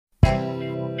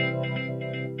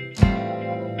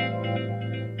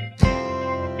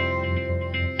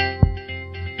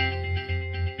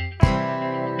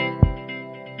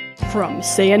From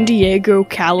San Diego,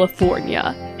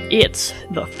 California, it's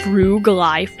the Frug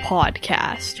Life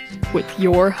Podcast with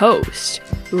your host,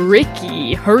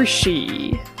 Ricky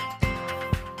Hershey.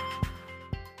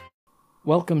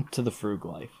 Welcome to the Frug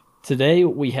Life. Today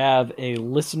we have a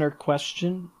listener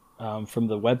question from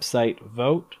the website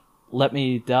Voat. Let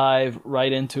me dive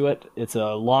right into it. It's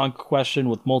a long question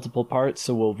with multiple parts,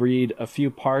 so we'll read a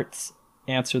few parts,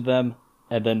 answer them,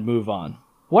 and then move on.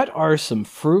 What are some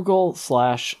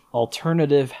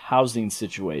frugal/alternative housing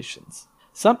situations?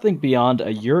 Something beyond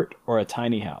a yurt or a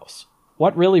tiny house.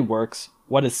 What really works?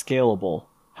 What is scalable?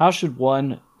 How should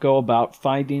one go about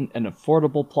finding an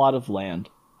affordable plot of land?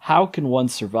 How can one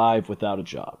survive without a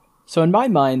job? So in my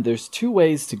mind, there's two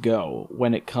ways to go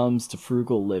when it comes to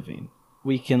frugal living.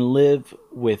 We can live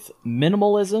with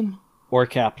minimalism or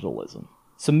capitalism.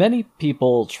 So many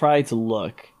people try to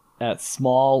look at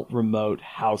small, remote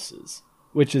houses,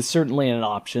 which is certainly an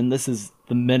option. This is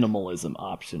the minimalism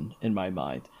option in my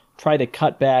mind. Try to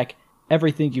cut back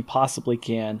everything you possibly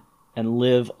can and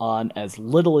live on as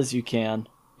little as you can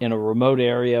in a remote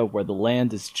area where the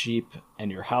land is cheap and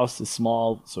your house is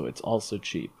small, so it's also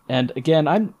cheap. And again,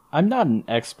 I'm not an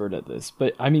expert at this,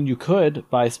 but I mean, you could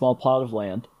buy a small plot of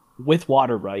land with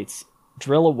water rights,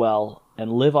 drill a well,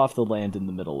 and live off the land in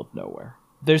the middle of nowhere.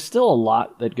 There's still a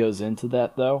lot that goes into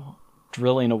that, though.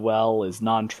 Drilling a well is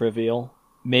non-trivial.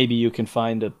 Maybe you can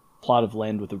find a plot of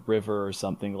land with a river or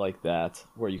something like that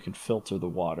where you can filter the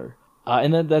water.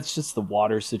 And then that's just the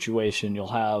water situation. You'll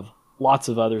have lots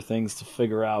of other things to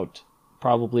figure out.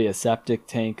 Probably a septic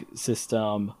tank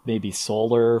system, maybe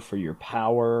solar for your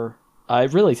power.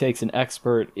 It really takes an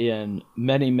expert in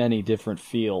many, many different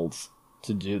fields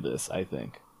to do this, I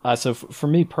think. So for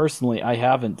me personally, I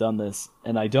haven't done this,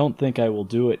 and I don't think I will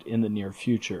do it in the near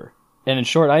future. And in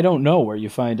short, I don't know where you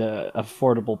find an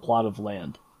affordable plot of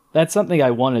land. That's something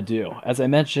I want to do. As I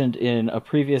mentioned in a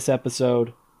previous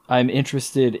episode, I'm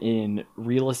interested in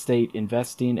real estate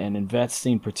investing and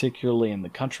investing particularly in the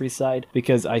countryside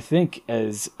because I think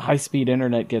as high-speed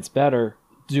internet gets better,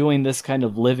 doing this kind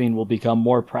of living will become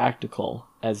more practical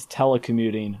as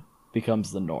telecommuting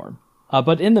becomes the norm.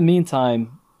 But in the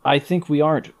meantime, I think we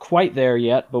aren't quite there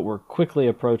yet, but we're quickly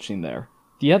approaching there.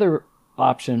 The other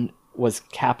option was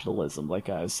capitalism, like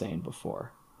I was saying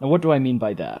before. Now, what do I mean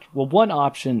by that? Well, one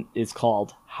option is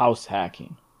called house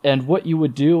hacking. And what you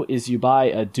would do is you buy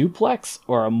a duplex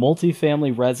or a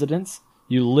multifamily residence,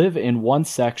 you live in one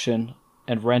section,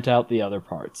 and rent out the other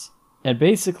parts. And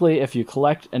basically, if you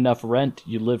collect enough rent,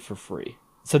 you live for free.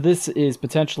 So this is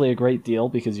potentially a great deal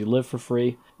because you live for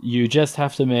free. You just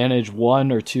have to manage 1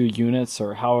 or 2 units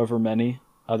or however many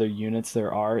other units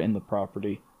there are in the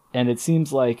property. And it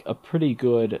seems like a pretty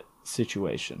good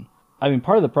situation. I mean,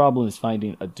 part of the problem is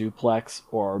finding a duplex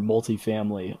or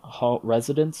multifamily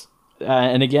residence.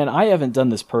 And again, I haven't done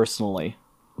this personally,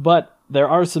 but there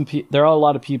are a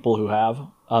lot of people who have.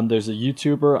 There's a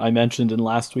YouTuber I mentioned in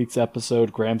last week's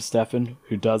episode, Graham Stephan,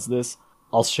 who does this.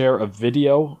 I'll share a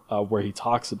video where he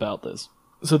talks about this.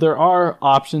 So there are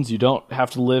options. You don't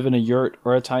have to live in a yurt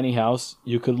or a tiny house.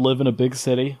 You could live in a big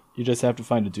city. You just have to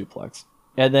find a duplex.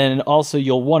 And then also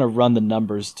you'll want to run the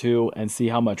numbers too and see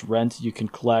how much rent you can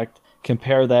collect.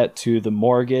 Compare that to the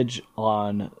mortgage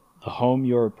on the home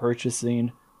you're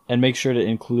purchasing and make sure to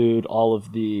include all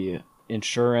of the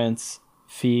insurance,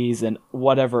 fees, and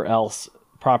whatever else,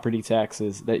 property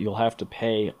taxes that you'll have to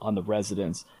pay on the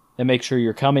residence. And make sure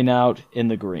you're coming out in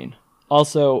the green.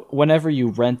 Also, whenever you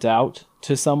rent out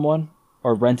to someone,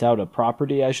 or rent out a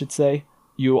property, I should say,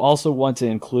 you also want to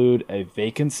include a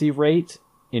vacancy rate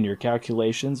in your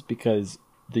calculations because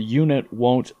the unit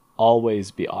won't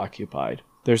always be occupied.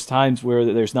 There's times where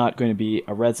there's not going to be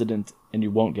a resident and you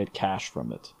won't get cash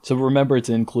from it. So remember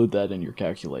to include that in your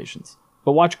calculations.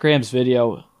 But watch Graham's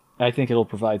video. I think it'll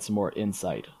provide some more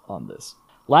insight on this.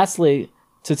 Lastly,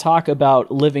 to talk about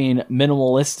living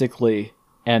minimalistically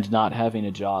and not having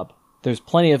a job. There's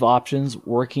plenty of options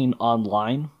working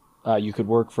online. You could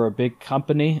work for a big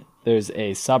company. There's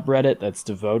a subreddit that's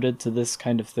devoted to this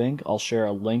kind of thing. I'll share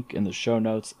a link in the show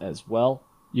notes as well.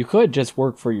 You could just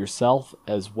work for yourself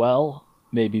as well,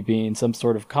 maybe being some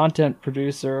sort of content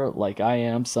producer like I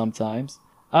am sometimes.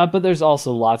 But there's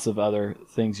also lots of other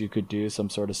things you could do, some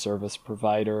sort of service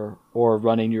provider or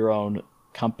running your own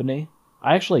company.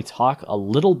 I actually talk a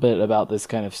little bit about this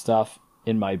kind of stuff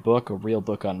in my book, A Real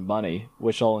Book on Money,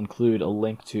 which I'll include a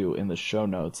link to in the show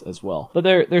notes as well. But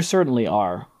there certainly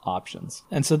are options.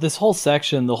 And so this whole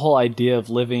section, the whole idea of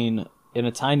living in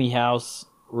a tiny house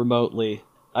remotely,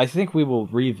 I think we will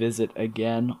revisit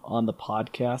again on the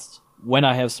podcast when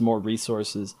I have some more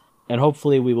resources. And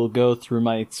hopefully we will go through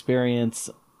my experience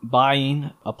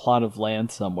buying a plot of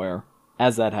land somewhere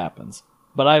as that happens.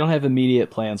 But I don't have immediate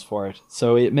plans for it,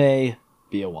 so it may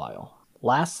be a while.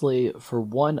 Lastly, for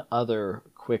one other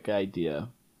quick idea,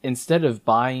 instead of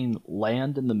buying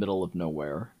land in the middle of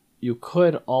nowhere, you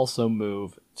could also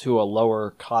move to a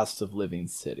lower cost of living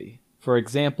city. For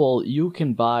example, you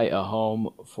can buy a home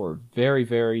for very,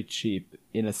 very cheap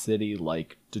in a city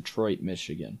like Detroit,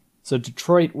 Michigan. So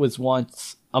Detroit was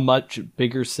once a much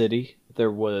bigger city.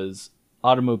 There was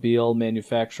automobile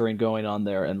manufacturing going on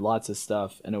there and lots of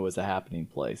stuff, and it was a happening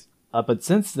place. But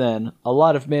since then, a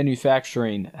lot of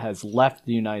manufacturing has left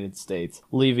the United States,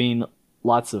 leaving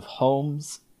lots of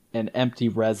homes and empty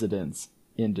residents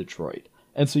in Detroit.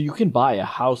 And so you can buy a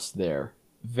house there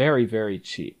very, very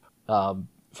cheap.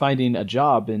 Finding a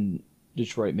job in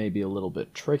Detroit may be a little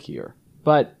bit trickier,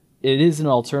 but it is an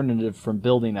alternative from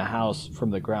building a house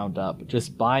from the ground up,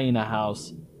 just buying a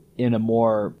house in a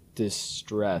more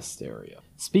distressed area.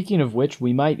 Speaking of which,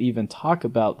 we might even talk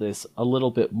about this a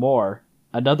little bit more.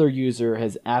 Another user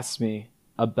has asked me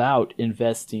about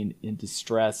investing in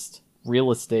distressed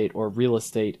real estate or real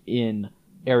estate in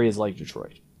areas like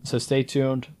Detroit. So stay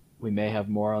tuned. We may have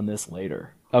more on this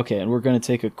later. Okay, and we're going to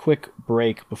take a quick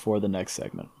break before the next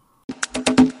segment.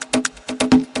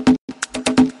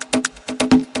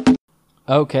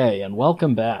 Okay, and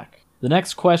welcome back. The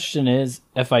next question is,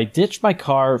 if I ditch my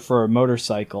car for a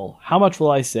motorcycle, how much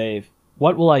will I save?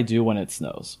 What will I do when it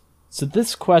snows? So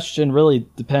this question really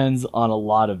depends on a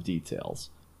lot of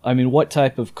details. I mean, what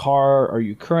type of car are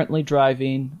you currently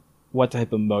driving? What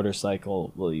type of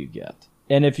motorcycle will you get?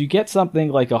 And if you get something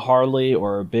like a Harley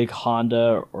or a big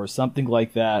Honda or something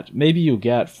like that, maybe you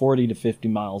get 40 to 50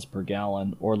 miles per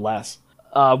gallon or less,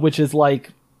 which is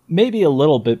like maybe a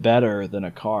little bit better than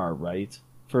a car, right?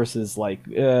 Versus like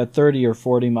 30 or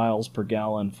 40 miles per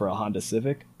gallon for a Honda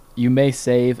Civic. You may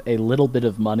save a little bit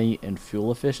of money in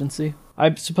fuel efficiency.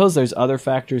 I suppose there's other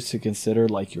factors to consider,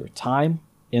 like your time.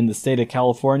 In the state of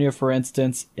California, for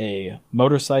instance, a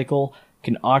motorcycle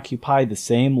can occupy the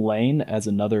same lane as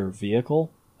another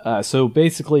vehicle. So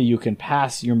basically you can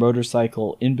pass your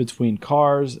motorcycle in between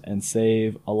cars and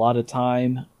save a lot of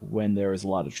time when there is a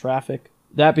lot of traffic.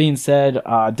 That being said,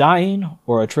 dying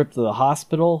or a trip to the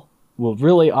hospital will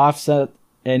really offset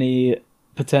any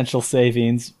potential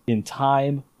savings in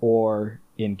time or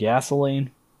in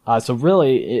gasoline. So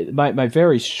really, my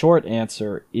very short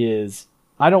answer is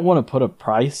I don't want to put a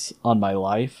price on my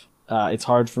life. It's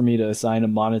hard for me to assign a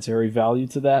monetary value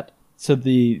to that. So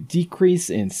the decrease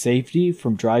in safety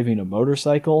from driving a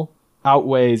motorcycle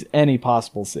outweighs any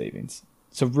possible savings.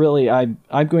 So really, I'm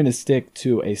going to stick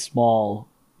to a small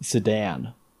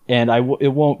sedan, and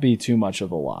it won't be too much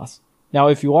of a loss. Now,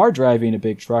 if you are driving a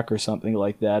big truck or something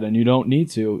like that and you don't need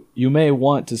to, you may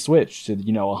want to switch to,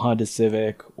 a Honda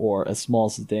Civic or a small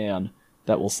sedan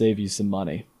that will save you some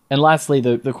money. And lastly,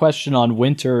 the question on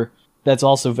winter, that's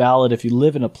also valid. If you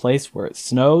live in a place where it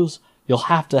snows, you'll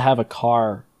have to have a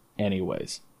car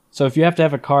anyways. So if you have to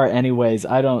have a car anyways,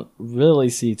 I don't really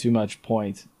see too much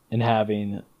point in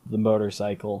having the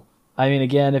motorcycle. I mean,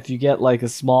 again, if you get like a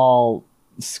small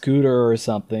scooter or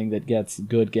something that gets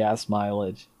good gas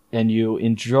mileage and you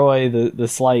enjoy the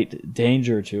slight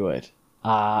danger to it,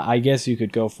 I guess you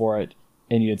could go for it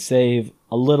and you'd save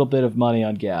a little bit of money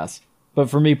on gas. But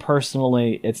for me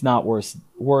personally, it's not worth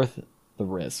the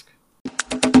risk.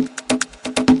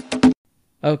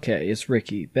 Okay, it's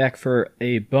Ricky, back for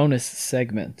a bonus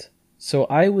segment. So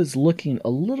I was looking a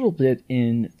little bit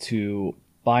into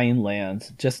buying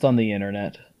land just on the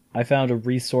internet. I found a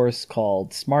resource called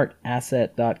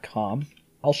smartasset.com.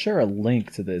 I'll share a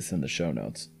link to this in the show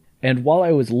notes. And while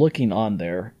I was looking on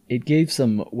there, it gave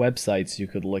some websites you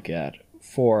could look at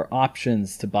for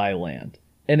options to buy land.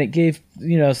 And it gave,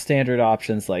 standard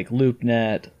options like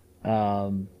LoopNet,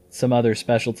 some other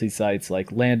specialty sites like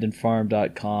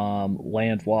landandfarm.com,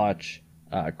 LandWatch,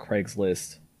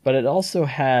 Craigslist. But it also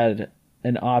had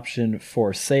an option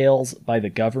for sales by the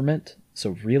government,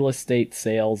 so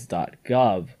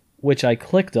realestatesales.gov, which I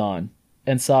clicked on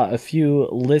and saw a few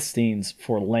listings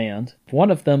for land.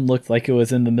 One of them looked like it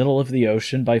was in the middle of the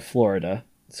ocean by Florida,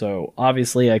 so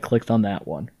obviously I clicked on that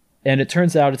one. And it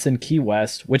turns out it's in Key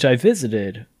West, which I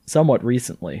visited somewhat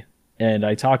recently, and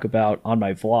I talk about on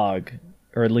my vlog,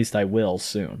 or at least I will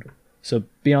soon. So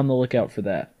be on the lookout for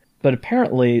that. But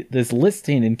apparently, this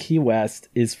listing in Key West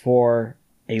is for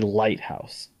a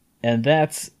lighthouse. And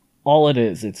that's all it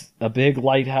is. It's a big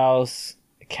lighthouse,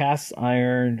 cast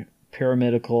iron,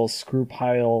 pyramidal screw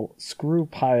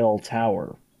pile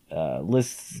tower.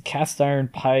 Lists cast iron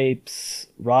pipes,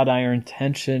 wrought iron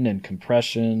tension and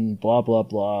compression, blah, blah,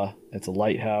 blah. It's a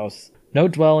lighthouse. No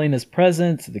dwelling is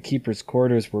present. The keeper's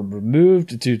quarters were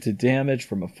removed due to damage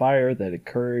from a fire that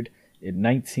occurred in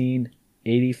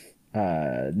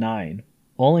 1989.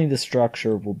 Only the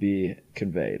structure will be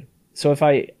conveyed. So if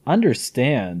I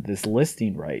understand this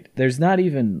listing right, there's not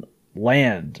even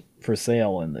land for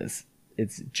sale in this.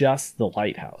 It's just the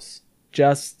lighthouse.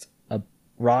 Just a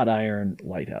wrought iron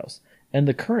lighthouse. And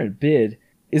the current bid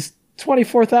is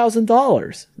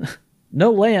 $24,000.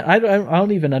 No land. I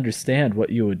don't even understand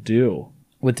what you would do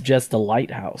with just a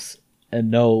lighthouse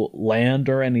and no land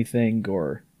or anything.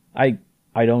 Or I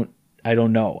don't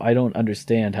know. I don't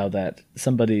understand how that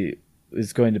somebody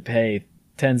is going to pay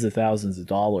tens of thousands of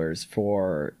dollars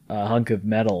for a hunk of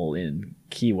metal in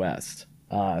Key West.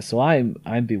 So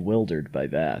I'm bewildered by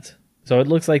that. So it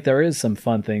looks like there is some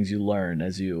fun things you learn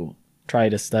as you try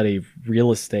to study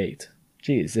real estate.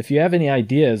 Geez, if you have any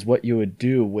ideas what you would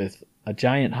do with a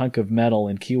giant hunk of metal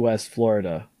in Key West,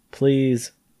 Florida,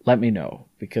 please let me know,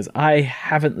 because I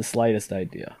haven't the slightest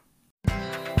idea.